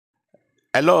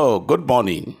Hello, good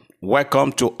morning.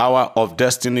 Welcome to Hour of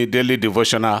Destiny Daily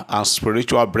Devotional and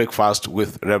Spiritual Breakfast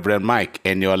with Reverend Mike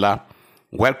Eniola.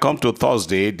 Welcome to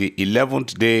Thursday, the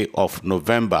 11th day of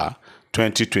November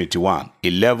 2021.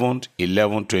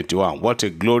 11/11/21. What a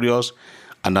glorious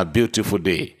and a beautiful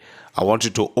day. I want you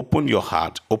to open your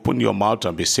heart, open your mouth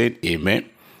and be saying amen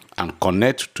and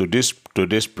connect to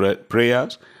today's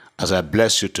prayers as I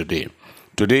bless you today.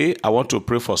 Today, I want to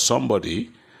pray for somebody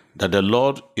that the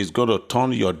Lord is going to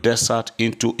turn your desert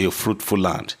into a fruitful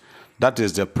land. That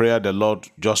is the prayer the Lord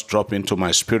just dropped into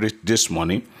my spirit this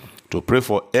morning to pray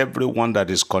for everyone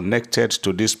that is connected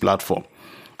to this platform.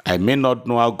 I may not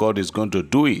know how God is going to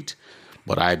do it,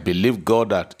 but I believe God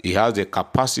that He has the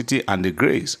capacity and the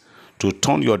grace to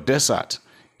turn your desert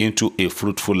into a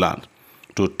fruitful land,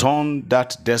 to turn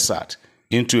that desert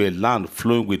into a land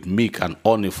flowing with milk and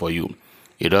honey for you.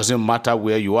 It doesn't matter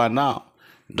where you are now.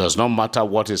 Does not matter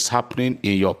what is happening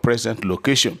in your present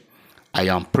location. I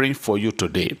am praying for you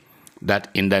today that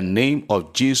in the name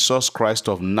of Jesus Christ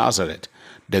of Nazareth,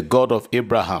 the God of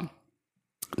Abraham,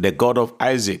 the God of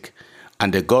Isaac,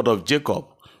 and the God of Jacob,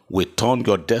 will turn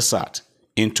your desert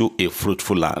into a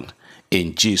fruitful land.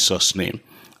 In Jesus' name,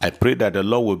 I pray that the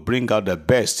Lord will bring out the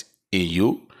best in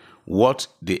you. What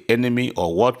the enemy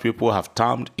or what people have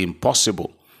termed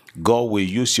impossible, God will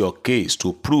use your case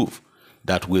to prove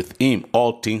that with Him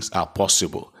all things are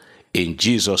possible. In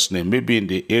Jesus' name, maybe in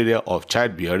the area of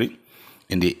childbearing,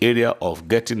 in the area of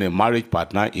getting a marriage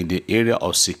partner, in the area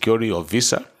of securing your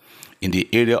visa, in the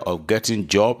area of getting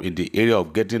job, in the area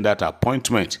of getting that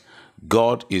appointment,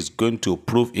 God is going to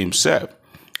prove Himself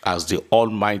as the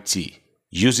Almighty,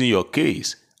 using your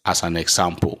case as an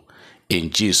example. In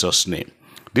Jesus' name.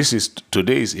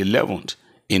 Today is 11th,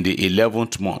 in the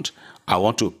 11th month. I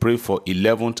want to pray for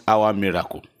 11th hour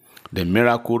miracle. The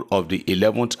miracle of the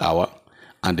 11th hour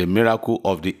and the miracle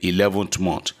of the 11th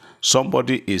month.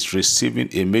 Somebody is receiving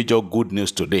a major good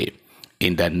news today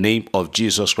in the name of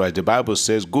Jesus Christ. The Bible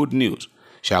says good news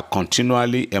shall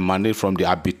continually emanate from the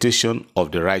habitation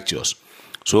of the righteous.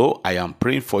 So I am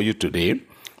praying for you today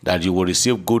that you will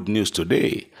receive good news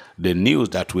today, the news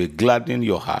that will gladden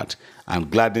your heart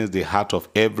and gladdens the heart of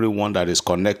everyone that is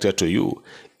connected to you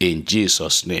in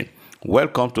Jesus' name.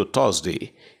 Welcome to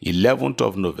Thursday, 11th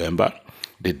of November,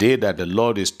 the day that the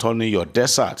Lord is turning your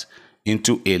desert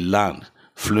into a land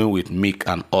flowing with milk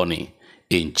and honey.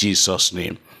 In Jesus'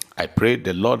 name, I pray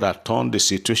the Lord that turned the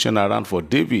situation around for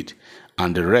David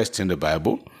and the rest in the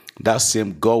Bible. That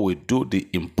same God will do the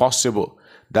impossible.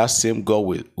 That same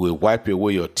God will wipe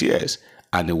away your tears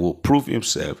and He will prove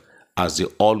Himself as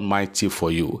the Almighty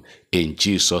for you. In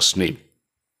Jesus' name.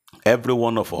 Every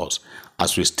one of us,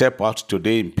 as we step out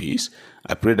today in peace,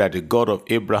 I pray that the God of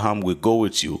Abraham will go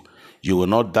with you. You will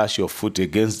not dash your foot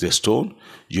against the stone.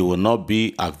 You will not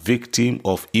be a victim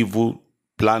of evil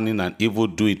planning and evil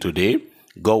doing today.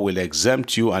 God will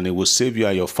exempt you and He will save you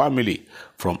and your family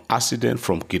from accident,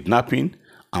 from kidnapping,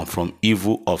 and from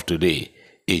evil of today.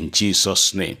 In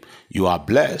Jesus' name, you are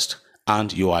blessed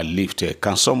and you are lifted.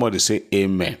 Can somebody say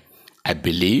amen? I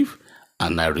believe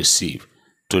and I receive.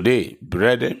 Today,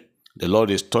 brethren, the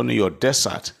Lord is turning your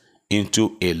desert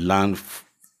into a land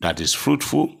that is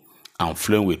fruitful and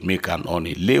flowing with milk and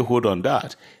honey. Lay hold on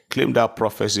that. Claim that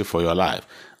prophecy for your life,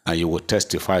 and you will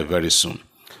testify very soon.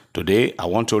 Today, I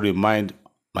want to remind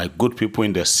my good people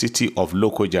in the city of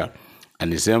Lokoja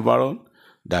and its environment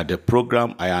that the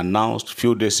program I announced a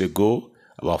few days ago,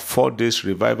 about 4 days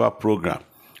revival program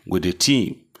with the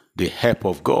team, the help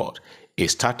of God,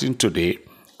 is starting today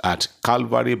at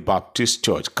Calvary Baptist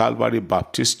Church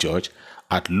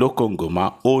at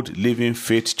Lokongoma, Old Living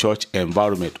Faith Church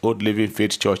environment, Old Living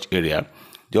Faith Church area,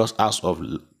 just as of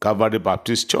Calvary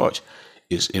Baptist Church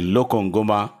is in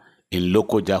Lokongoma in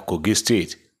Lokoja, Kogi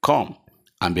State. Come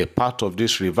and be part of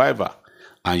this revival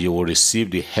and you will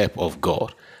receive the help of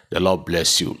God. The Lord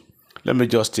bless you. Let me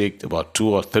just take about 2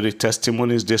 or 3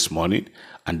 testimonies this morning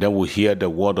and then we'll hear the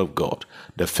word of God.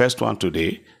 The first one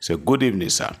today is good evening,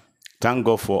 sir. Thank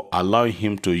God for allowing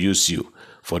Him to use you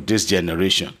for this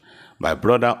generation. My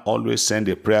brother always send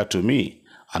a prayer to me,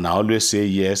 and I always say,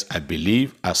 yes, I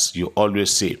believe, as you always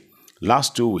say.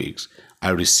 Last 2 weeks, I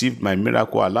received my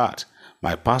miracle alert.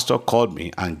 My pastor called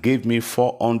me and gave me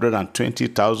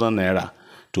 420,000 naira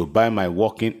to buy my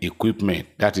working equipment,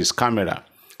 that is camera.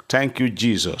 Thank you,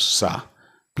 Jesus, sir.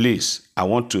 Please,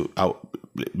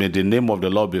 may the name of the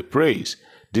Lord be praised.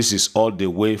 This is all the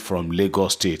way from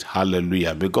Lagos State.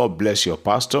 Hallelujah. May God bless your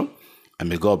pastor and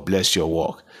may God bless your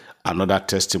work. Another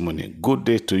testimony. Good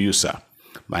day to you, sir.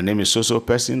 My name is so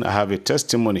person. I have a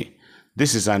testimony.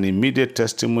 This is an immediate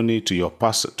testimony to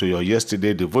your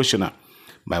yesterday devotional.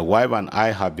 My wife and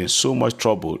I have been so much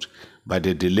troubled by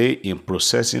the delay in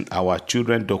processing our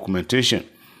children documentation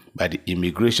by the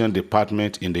Immigration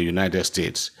Department in the United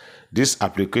States. This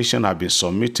application has been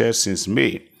submitted since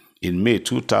in May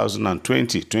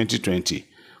 2020,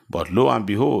 but lo and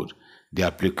behold, the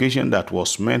application that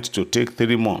was meant to take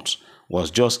 3 months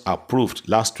was just approved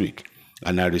last week,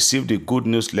 and I received the good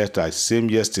news letter same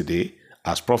yesterday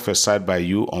as prophesied by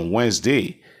you on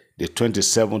Wednesday, the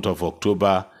 27th of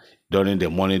October during the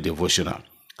morning devotional.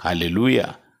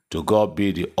 Hallelujah. To God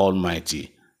be the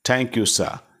Almighty. Thank you,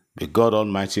 sir. May God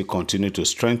Almighty continue to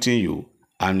strengthen you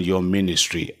and your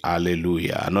ministry.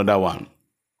 Hallelujah. Another one.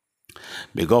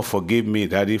 May God forgive me,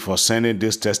 Daddy, for sending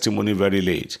this testimony very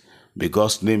late. May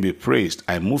God's name be praised.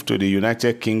 I moved to the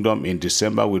United Kingdom in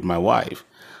December with my wife.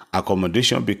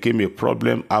 Accommodation became a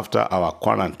problem after our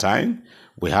quarantine.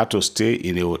 We had to stay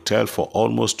in a hotel for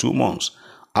almost 2 months.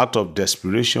 Out of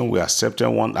desperation, we accepted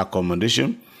one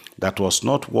accommodation that was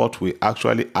not what we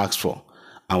actually asked for,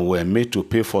 and were made to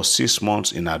pay for 6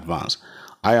 months in advance.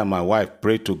 I and my wife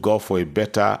prayed to God for a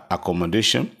better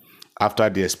accommodation after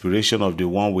the expiration of the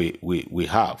one we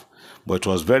have, but it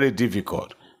was very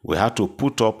difficult. We had to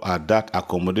put up at that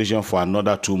accommodation for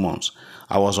another 2 months.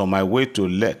 I was on my way to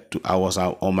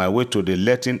the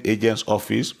letting agent's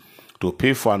office to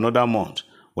pay for another month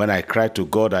when I cried to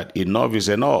God that enough is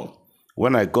enough.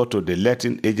 When I got to the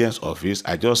letting agent's office,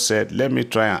 I just said, let me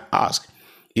try and ask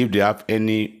if they have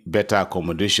any better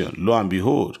accommodation. Lo and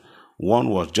behold,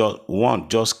 one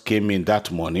just came in that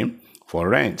morning for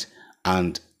rent,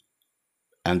 and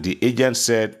the agent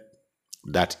said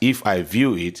that if I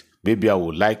view it, maybe I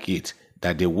would like it,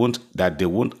 that they won't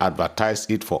advertise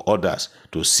it for others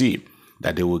to see,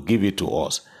 that they will give it to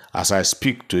us. As I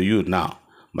speak to you now,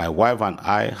 my wife and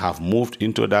I have moved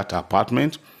into that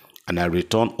apartment, and I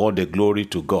return all the glory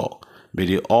to God. May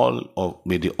the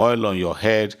oil on your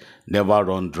head never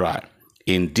run dry.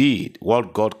 Indeed,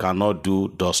 what God cannot do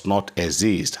does not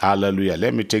exist. Hallelujah.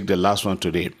 Let me take the last one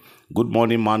today. Good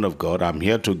morning, man of God. I'm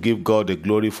here to give God the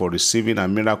glory for receiving a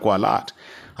miracle alert.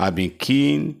 I've been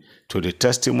keen to the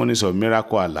testimonies of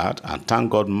miracle alert, and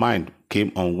thank God mine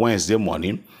came on Wednesday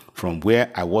morning from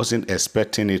where I wasn't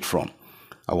expecting it from.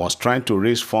 I was trying to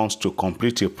raise funds to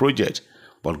complete a project,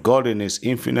 but God in His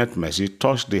infinite mercy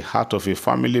touched the heart of a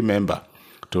family member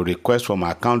to request for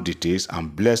my account details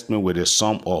and blessed me with a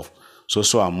sum of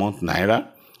so amount naira,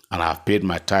 and I have paid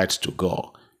my tithes to God.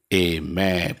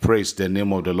 Amen. Praise the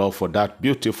name of the Lord for that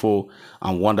beautiful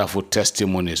and wonderful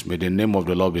testimonies. May the name of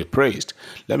the Lord be praised.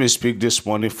 Let me speak this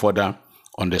morning further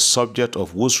on the subject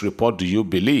of whose report do you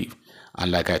believe?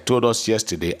 And like I told us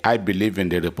yesterday, I believe in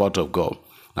the report of God.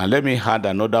 Now let me add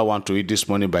another one to it this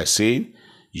morning by saying,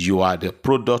 you are the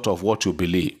product of what you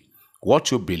believe.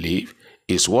 What you believe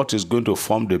is what is going to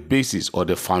form the basis or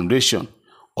the foundation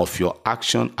of your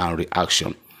action and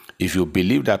reaction. If you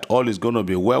believe that all is going to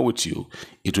be well with you,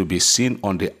 it will be seen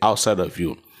on the outside of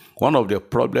you. One of the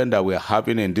problems that we are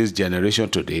having in this generation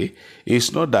today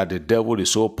is not that the devil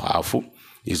is so powerful.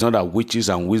 It's not that witches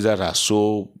and wizards are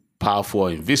so powerful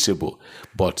or invisible,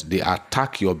 but they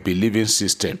attack your believing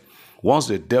system. Once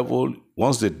the devil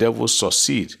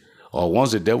succeeds, or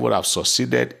once the devil has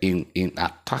succeeded in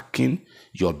attacking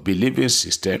your believing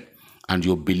system, and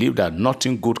you believe that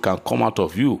nothing good can come out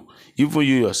of you, even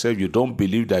you yourself, you don't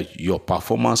believe that your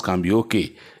performance can be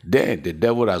okay, then the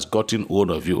devil has gotten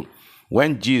hold of you.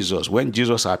 When Jesus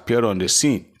appeared on the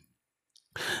scene,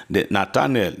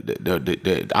 Nathanael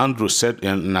said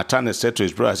to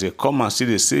his brother, said, come and see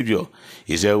the Savior.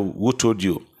 He said, who told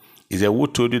you? He said, who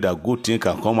told you that good things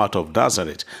can come out of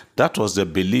Nazareth? That was the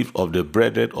belief of the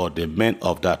brethren or the men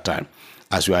of that time.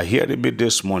 As you are hearing me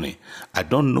this morning, I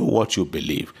don't know what you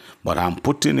believe, but I'm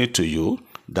putting it to you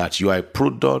that you are a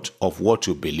product of what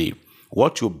you believe.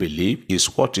 What you believe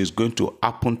is what is going to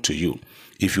happen to you.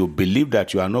 If you believe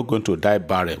that you are not going to die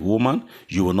barren, woman,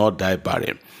 you will not die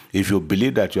barren. If you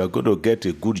believe that you are going to get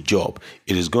a good job,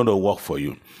 it is going to work for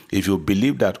you. If you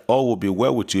believe that all will be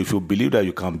well with you, if you believe that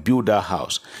you can build that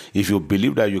house, if you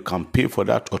believe that you can pay for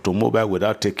that automobile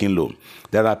without taking loan.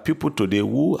 There are people today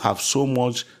who have so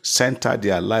much centered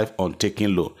their life on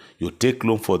taking loan. You take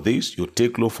loan for this, you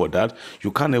take loan for that.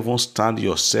 You can't even stand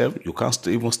yourself. You can't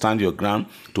even stand your ground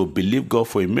to believe God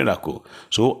for a miracle.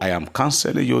 So I am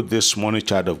counseling you this morning,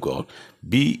 child of God.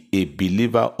 Be a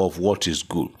believer of what is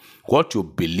good. What you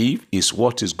believe is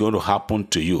what is going to happen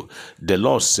to you. The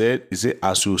Lord said, He said,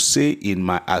 as you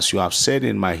have said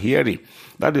in my hearing,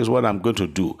 that is what I'm going to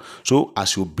do. So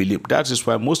as you believe, that is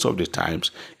why most of the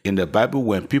times in the Bible,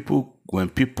 when people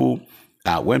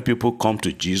come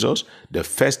to Jesus, the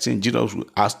first thing Jesus will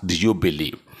ask, do you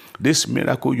believe? This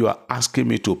miracle you are asking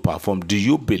me to perform, do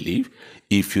you believe?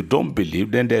 If you don't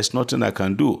believe, then there's nothing I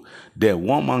can do. Then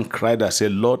one man cried and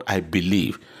said, Lord, I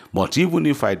believe. But even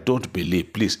if I don't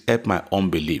believe, please help my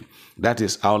unbelief. That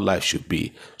is how life should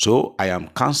be. So I am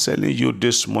counseling you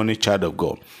this morning, child of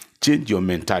God. Change your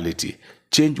mentality.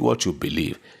 Change what you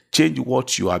believe. Change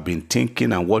what you have been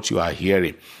thinking and what you are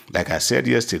hearing. Like I said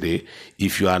yesterday,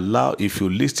 if you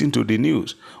listen to the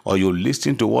news or you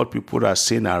listen to what people are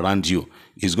saying around you,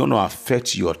 it's going to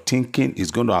affect your thinking.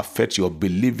 It's going to affect your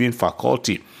believing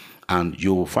faculty. And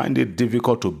you will find it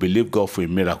difficult to believe God for a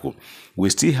miracle. We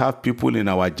still have people in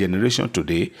our generation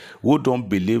today who don't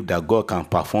believe that God can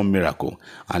perform miracle.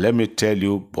 And let me tell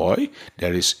you, boy,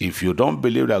 if you don't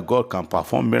believe that God can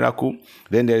perform miracle,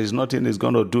 then there is nothing He's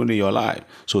going to do in your life.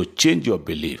 So change your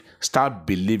belief. Start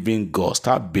believing God.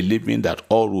 Start believing that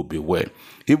all will be well.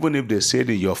 Even if they said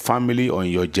in your family or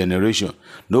in your generation,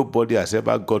 nobody has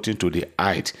ever gotten to the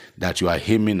height that you are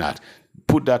aiming at.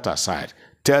 Put that aside.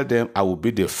 Tell them, I will be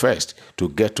the first to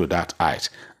get to that height,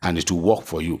 and it will work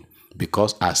for you.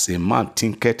 Because as a man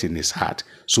thinketh in his heart,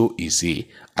 so is he.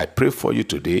 I pray for you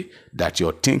today that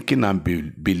your thinking and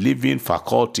believing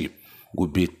faculty will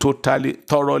be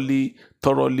thoroughly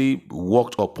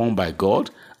worked upon by God,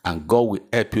 and God will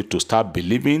help you to start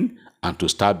believing and to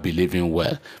start believing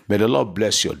well. May the Lord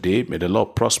bless your day. May the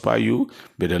Lord prosper you.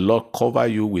 May the Lord cover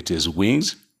you with His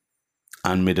wings.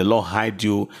 And may the Lord hide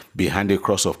you behind the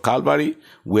cross of Calvary,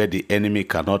 where the enemy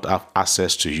cannot have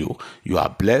access to you. You are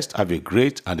blessed. Have a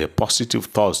great and a positive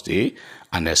Thursday,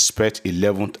 and expect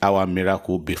 11th hour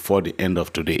miracle before the end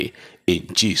of today. In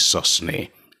Jesus' name,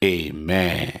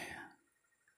 amen.